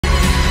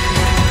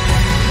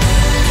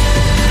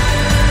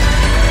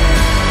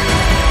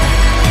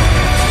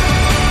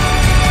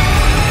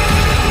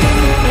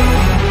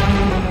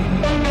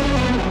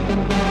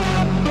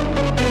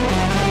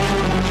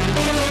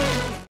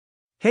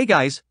Hey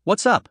guys,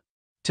 what's up?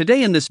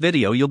 Today in this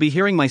video you'll be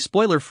hearing my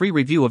spoiler-free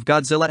review of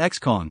Godzilla x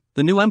Kong,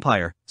 The New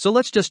Empire, so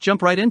let's just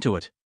jump right into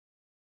it.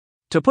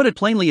 To put it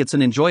plainly, it's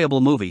an enjoyable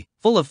movie,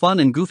 full of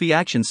fun and goofy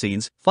action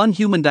scenes, fun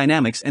human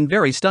dynamics and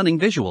very stunning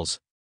visuals.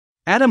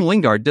 Adam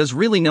Wingard does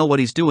really know what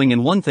he's doing,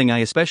 and one thing I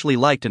especially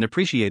liked and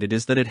appreciated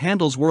is that it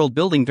handles world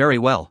building very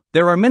well.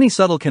 There are many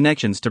subtle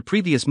connections to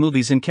previous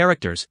movies and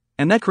characters,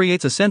 and that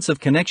creates a sense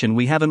of connection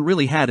we haven't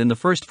really had in the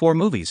first 4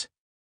 movies.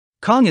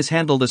 Kong is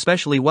handled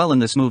especially well in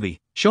this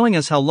movie, showing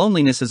us how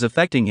loneliness is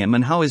affecting him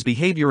and how his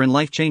behavior in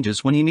life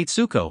changes when he meets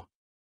Zuko.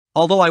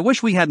 Although I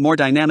wish we had more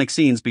dynamic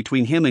scenes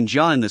between him and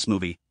Ja in this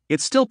movie,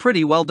 it's still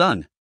pretty well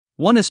done.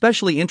 One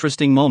especially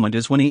interesting moment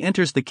is when he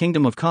enters the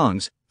Kingdom of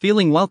Kongs,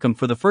 feeling welcome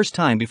for the first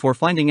time before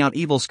finding out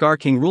evil Scar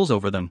King rules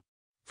over them.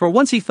 For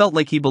once he felt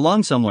like he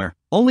belonged somewhere,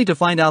 only to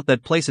find out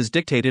that place is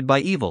dictated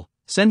by evil,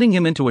 sending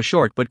him into a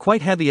short but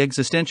quite heavy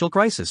existential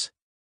crisis.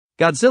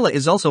 Godzilla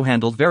is also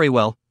handled very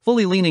well,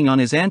 fully leaning on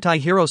his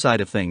anti-hero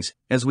side of things.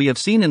 As we have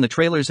seen in the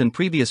trailers and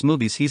previous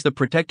movies, he's the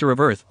protector of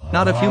Earth,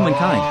 not of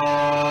humankind.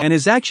 And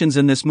his actions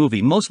in this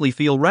movie mostly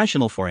feel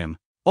rational for him.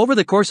 Over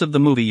the course of the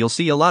movie you'll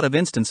see a lot of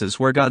instances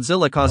where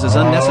Godzilla causes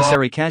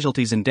unnecessary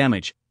casualties and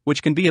damage,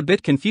 which can be a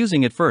bit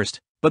confusing at first,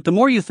 but the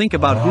more you think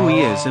about who he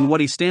is and what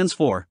he stands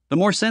for, the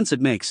more sense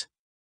it makes.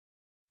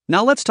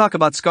 Now let's talk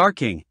about Scar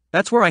King.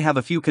 That's where I have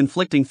a few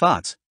conflicting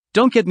thoughts.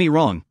 Don't get me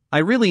wrong, I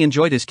really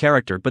enjoyed his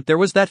character, but there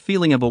was that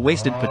feeling of a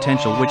wasted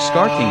potential which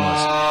Scar King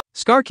was.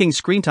 Scar King's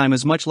screen time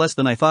is much less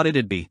than I thought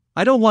it'd be.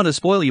 I don't want to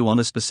spoil you on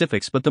the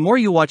specifics, but the more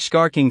you watch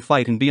Scar King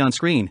fight and be on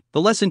screen,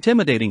 the less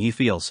intimidating he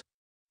feels.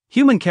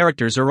 Human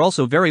characters are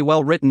also very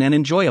well written and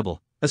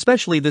enjoyable,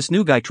 especially this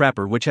new guy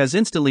Trapper, which has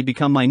instantly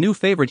become my new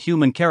favorite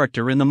human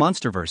character in the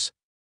Monsterverse.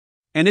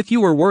 And if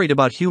you were worried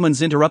about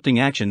humans interrupting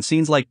action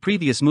scenes like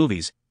previous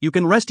movies, you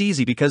can rest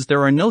easy because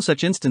there are no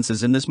such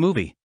instances in this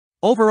movie.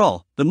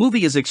 Overall, the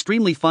movie is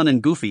extremely fun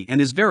and goofy and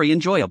is very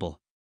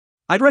enjoyable.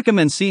 I'd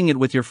recommend seeing it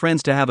with your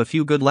friends to have a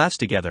few good laughs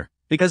together,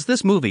 because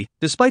this movie,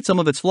 despite some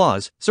of its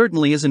flaws,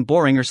 certainly isn't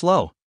boring or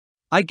slow.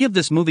 I'd give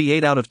this movie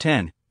 8 out of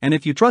 10. And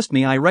if you trust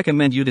me, I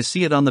recommend you to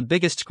see it on the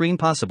biggest screen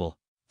possible.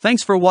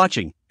 Thanks for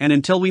watching, and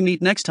until we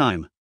meet next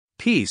time,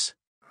 peace.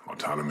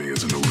 Autonomy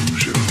is an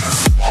illusion.